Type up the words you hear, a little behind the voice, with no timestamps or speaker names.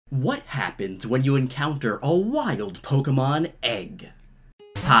What happens when you encounter a wild Pokemon egg?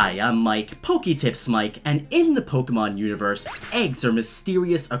 Hi, I'm Mike, PokeTips Mike, and in the Pokemon universe, eggs are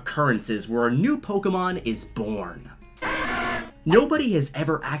mysterious occurrences where a new Pokemon is born. Nobody has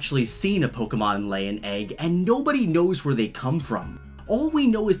ever actually seen a Pokemon lay an egg, and nobody knows where they come from. All we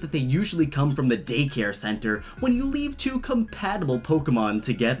know is that they usually come from the daycare center when you leave two compatible Pokemon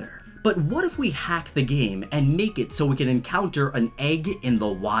together. But what if we hack the game and make it so we can encounter an egg in the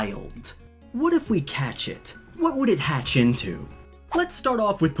wild? What if we catch it? What would it hatch into? Let's start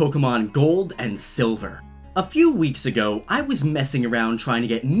off with Pokemon Gold and Silver. A few weeks ago, I was messing around trying to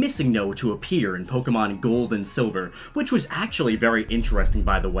get Missingno to appear in Pokemon Gold and Silver, which was actually very interesting,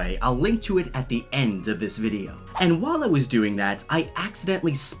 by the way. I'll link to it at the end of this video. And while I was doing that, I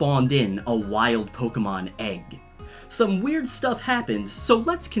accidentally spawned in a wild Pokemon egg. Some weird stuff happened, so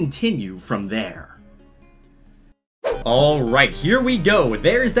let's continue from there. Alright, here we go.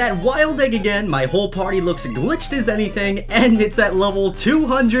 There's that wild egg again. My whole party looks glitched as anything, and it's at level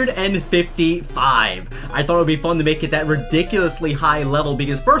 255. I thought it would be fun to make it that ridiculously high level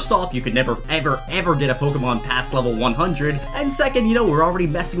because first off, you could never ever get a Pokemon past level 100, and second, you know, we're already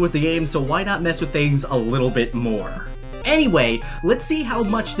messing with the game, so why not mess with things a little bit more? Anyway, let's see how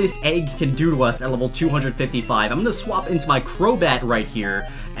much this egg can do to us at level 255. I'm gonna swap into my Crobat right here,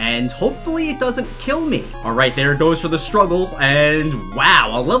 and hopefully it doesn't kill me. Alright, there it goes for the struggle, and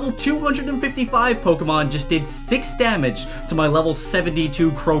wow, a level 255 Pokemon just did 6 damage to my level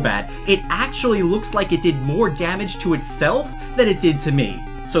 72 Crobat. It actually looks like it did more damage to itself than it did to me.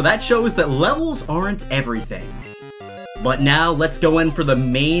 So that shows that levels aren't everything. But now, let's go in for the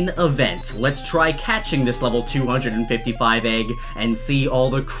main event. Let's try catching this level 255 egg and see all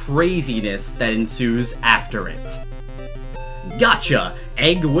the craziness that ensues after it. Gotcha!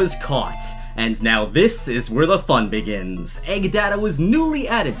 Egg was caught. And now this is where the fun begins. Egg data was newly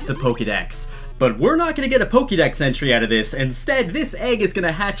added to the Pokédex. But we're not going to get a Pokédex entry out of this. Instead, this egg is going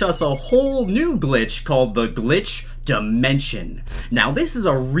to hatch us a whole new glitch called the Glitch Dimension. Now, this is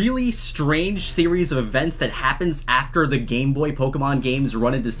a really strange series of events that happens after the Game Boy Pokemon games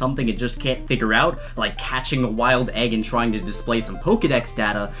run into something it just can't figure out, like catching a wild egg and trying to display some Pokédex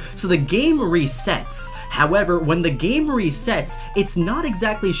data, so the game resets. However, when the game resets, it's not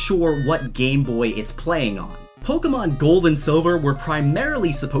exactly sure what Game Boy it's playing on. Pokemon Gold and Silver were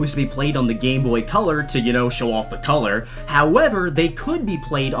primarily supposed to be played on the Game Boy Color to, you know, show off the color. However, they could be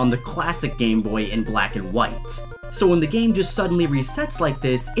played on the classic Game Boy in black and white. So when the game just suddenly resets like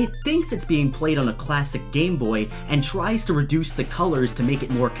this, it thinks it's being played on a classic Game Boy and tries to reduce the colors to make it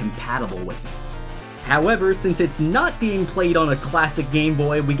more compatible with it. However, since it's not being played on a classic Game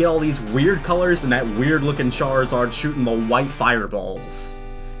Boy, we get all these weird colors and that weird looking Charizard shooting the white fireballs.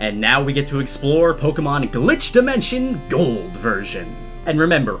 And now we get to explore Pokemon Glitch Dimension Gold version. And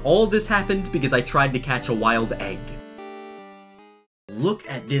remember, all of this happened because I tried to catch a wild egg. Look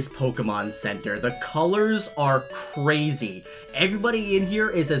at this Pokemon Center. The colors are crazy. Everybody in here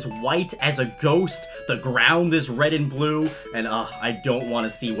is as white as a ghost. The ground is red and blue. And I don't want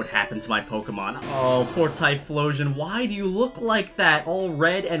to see what happened to my Pokemon. Oh, poor Typhlosion. Why do you look like that? All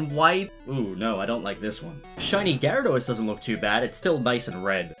red and white? Ooh, no, I don't like this one. Shiny Gyarados doesn't look too bad. It's still nice and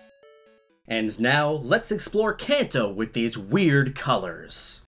red. And now, let's explore Kanto with these weird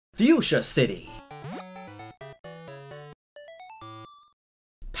colors. Fuchsia City.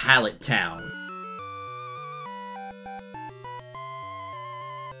 Pallet Town.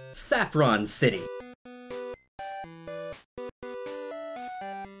 Saffron City.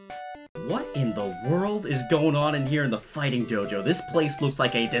 What in the world is going on in here in the fighting dojo? This place looks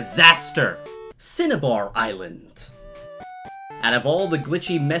like a disaster! Cinnabar Island. Out of all the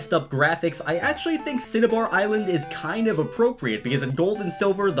glitchy, messed up graphics, I actually think Cinnabar Island is kind of appropriate because in Gold and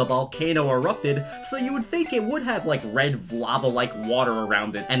Silver, the volcano erupted, so you would think it would have like red lava-like water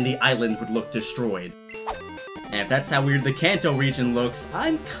around it and the island would look destroyed. And if that's how weird the Kanto region looks,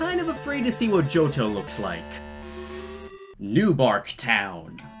 I'm kind of afraid to see what Johto looks like. Newbark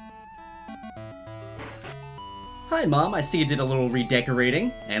Town. Hi Mom, I see you did a little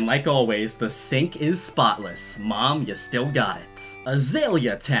redecorating. And like always, the sink is spotless. Mom, you still got it.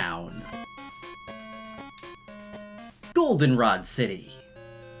 Azalea Town. Goldenrod City.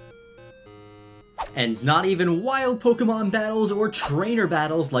 And not even wild Pokemon battles or trainer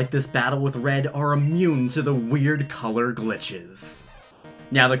battles like this battle with Red are immune to the weird color glitches.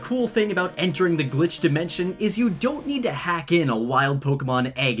 Now the cool thing about entering the glitch dimension is you don't need to hack in a wild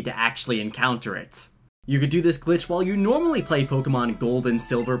Pokemon egg to actually encounter it. You could do this glitch while you normally play Pokemon Gold and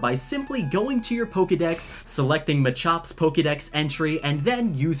Silver by simply going to your Pokedex, selecting Machops Pokedex entry, and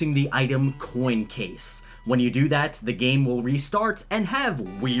then using the item Coin Case. When you do that, the game will restart and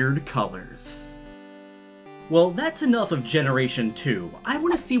have weird colors. Well, that's enough of Generation 2. I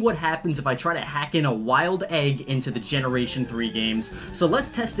want to see what happens if I try to hack in a wild egg into the Generation 3 games, so let's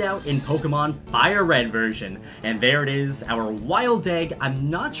test it out in Pokemon FireRed version. And there it is, our wild egg. I'm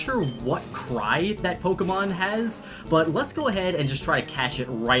not sure what cry that Pokemon has, but let's go ahead and just try to catch it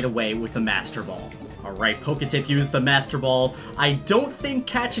right away with the Master Ball. Alright, PokeTip used the Master Ball. I don't think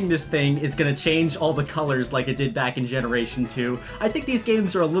catching this thing is gonna change all the colors like it did back in Generation 2. I think these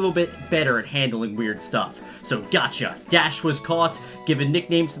games are a little bit better at handling weird stuff. So gotcha! Dash was caught, given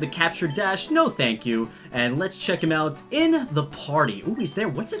nicknames to the captured Dash, no thank you. And let's check him out in the party. Ooh, he's there.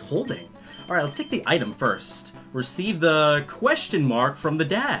 What's it holding? Alright, let's take the item first. Receive the question mark from the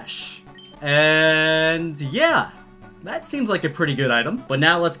Dash. And yeah. That seems like a pretty good item. But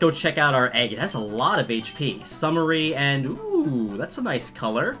now let's go check out our egg. It has a lot of HP. Summary and ooh, that's a nice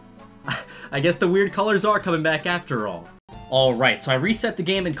color. I guess the weird colors are coming back after all. Alright, so I reset the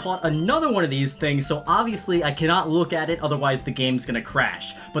game and caught another one of these things, so obviously I cannot look at it, otherwise the game's gonna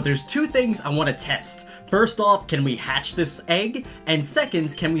crash. But there's two things I want to test. First off, can we hatch this egg? And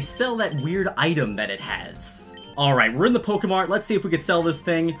second, can we sell that weird item that it has? Alright, we're in the Pokemart. Let's see if we can sell this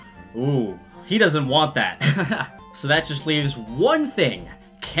thing. Ooh, he doesn't want that. So that just leaves one thing.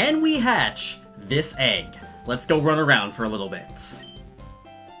 Can we hatch this egg? Let's go run around for a little bit.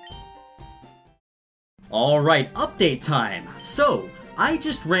 Alright, update time. So, I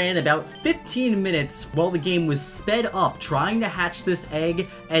just ran about 15 minutes while the game was sped up trying to hatch this egg,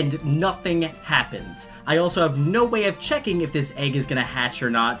 and nothing happened. I also have no way of checking if this egg is gonna hatch or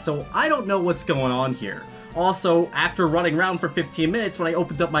not, so I don't know what's going on here. Also, after running around for 15 minutes, when I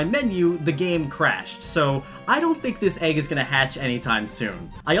opened up my menu, the game crashed, so I don't think this egg is gonna hatch anytime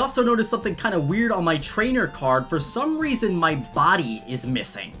soon. I also noticed something kind of weird on my trainer card. For some reason, my body is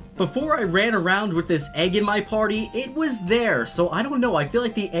missing. Before I ran around with this egg in my party, it was there, so I don't know, I feel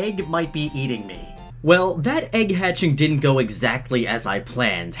like the egg might be eating me. Well, that egg hatching didn't go exactly as I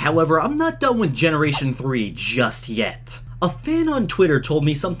planned. However, I'm not done with Generation 3 just yet. A fan on Twitter told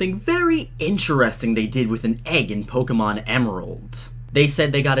me something very interesting they did with an egg in Pokemon Emerald. They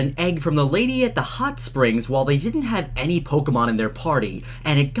said they got an egg from the lady at the hot springs while they didn't have any Pokemon in their party,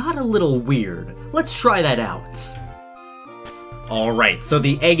 and it got a little weird. Let's try that out. Alright, so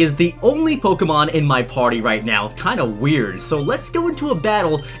the egg is the only Pokemon in my party right now. It's kind of weird, so let's go into a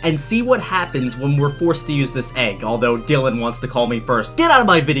battle and see what happens when we're forced to use this egg, although Dylan wants to call me first. Get out of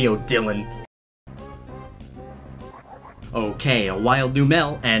my video, Dylan! Okay, a wild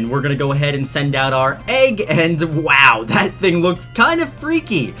Numel, and we're gonna go ahead and send out our egg, and wow, that thing looked kind of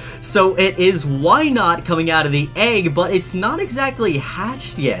freaky. So it is Why-Not coming out of the egg, but it's not exactly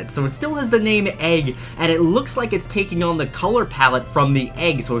hatched yet, so it still has the name egg, and it looks like it's taking on the color palette from the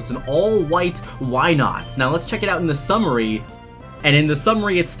egg, so it's an all-white Why-Not. Now let's check it out in the summary. And in the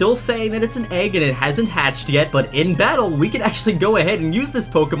summary, it's still saying that it's an egg and it hasn't hatched yet, but in battle, we can actually go ahead and use this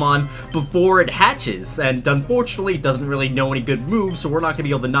Pokemon before it hatches. And unfortunately, it doesn't really know any good moves, so we're not going to be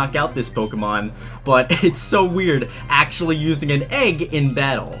able to knock out this Pokemon. But it's so weird actually using an egg in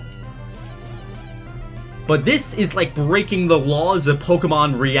battle. But this is like breaking the laws of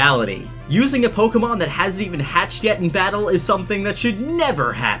Pokemon reality. Using a Pokemon that hasn't even hatched yet in battle is something that should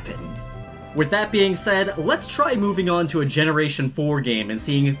never happen. With that being said, let's try moving on to a Generation 4 game and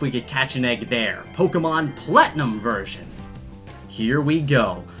seeing if we could catch an egg there. Pokemon Platinum version. Here we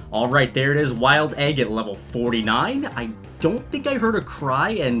go. Alright, there it is, Wild Egg at level 49. I don't think I heard a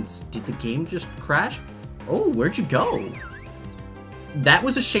cry, and did the game just crash? Oh, where'd you go? That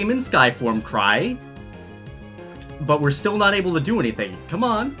was a Shaman Skyform cry. But we're still not able to do anything. Come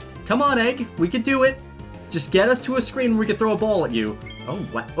on, egg, we can do it. Just get us to a screen where we can throw a ball at you. Oh,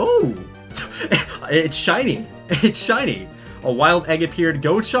 what? Oh! It's shiny. It's shiny. A wild egg appeared.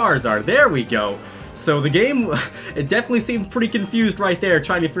 Go Charizard. There we go. So the game, it definitely seemed pretty confused right there,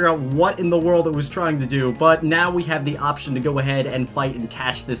 trying to figure out what in the world it was trying to do, but now we have the option to go ahead and fight and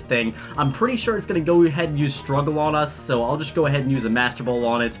catch this thing. I'm pretty sure it's going to go ahead and use Struggle on us, so I'll just go ahead and use a Master Ball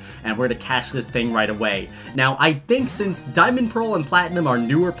on it, and we're going to catch this thing right away. Now, I think since Diamond, Pearl, and Platinum are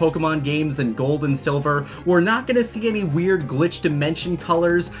newer Pokemon games than Gold and Silver, we're not going to see any weird glitch dimension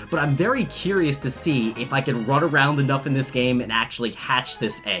colors, but I'm very curious to see if I can run around enough in this game and actually hatch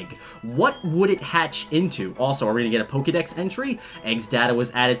this egg. What would it hatch into? Also, are we gonna get a Pokedex entry? Egg's data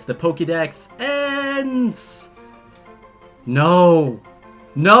was added to the Pokedex, and no,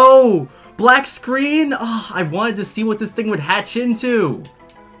 black screen. Oh, I wanted to see what this thing would hatch into.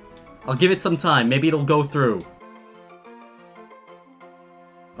 I'll give it some time. Maybe it'll go through.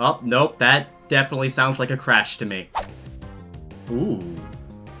 Oh, nope. That definitely sounds like a crash to me. Ooh.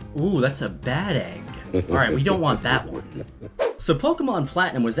 Ooh, that's a bad egg. Alright, we don't want that one. So Pokemon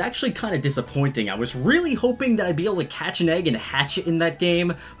Platinum was actually kind of disappointing. I was really hoping that I'd be able to catch an egg and hatch it in that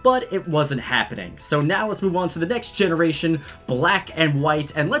game, but it wasn't happening. So now let's move on to the next generation, Black and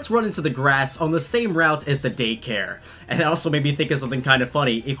White, and let's run into the grass on the same route as the daycare. And it also made me think of something kind of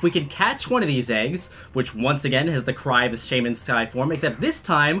funny. If we can catch one of these eggs, which once again has the cry of a Shaman Sky form, except this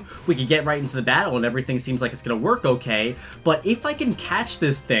time we can get right into the battle and everything seems like it's gonna work okay, but if I can catch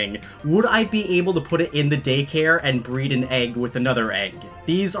this thing, would I be able to put it in the daycare and breed an egg with another egg?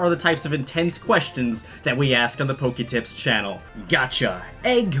 These are the types of intense questions that we ask on the PokeTips channel. Gotcha.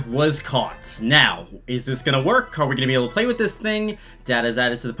 Egg was caught. Now, is this gonna work? Are we gonna be able to play with this thing? Data's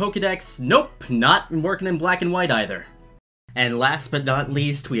added to the Pokedex? Nope, not working in Black and White either. And last but not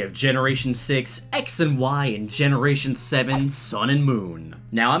least, we have Generation 6, X and Y, and Generation 7, Sun and Moon.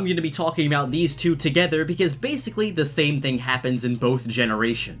 Now I'm going to be talking about these two together because basically the same thing happens in both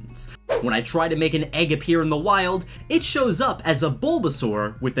generations. When I try to make an egg appear in the wild, it shows up as a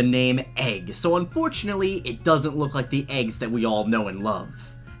Bulbasaur with the name Egg, so unfortunately it doesn't look like the eggs that we all know and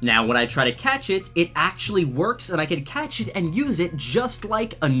love. Now, when I try to catch it, it actually works and I can catch it and use it just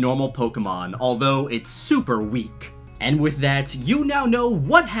like a normal Pokemon, although it's super weak. And with that, you now know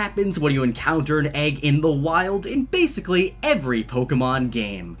what happens when you encounter an egg in the wild in basically every Pokemon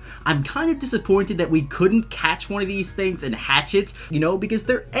game. I'm kind of disappointed that we couldn't catch one of these things and hatch it, you know, because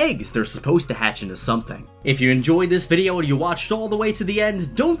they're eggs, they're supposed to hatch into something. If you enjoyed this video and you watched all the way to the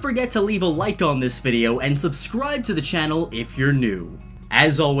end, don't forget to leave a like on this video and subscribe to the channel if you're new.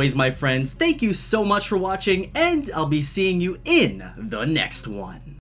 As always, my friends, thank you so much for watching, and I'll be seeing you in the next one.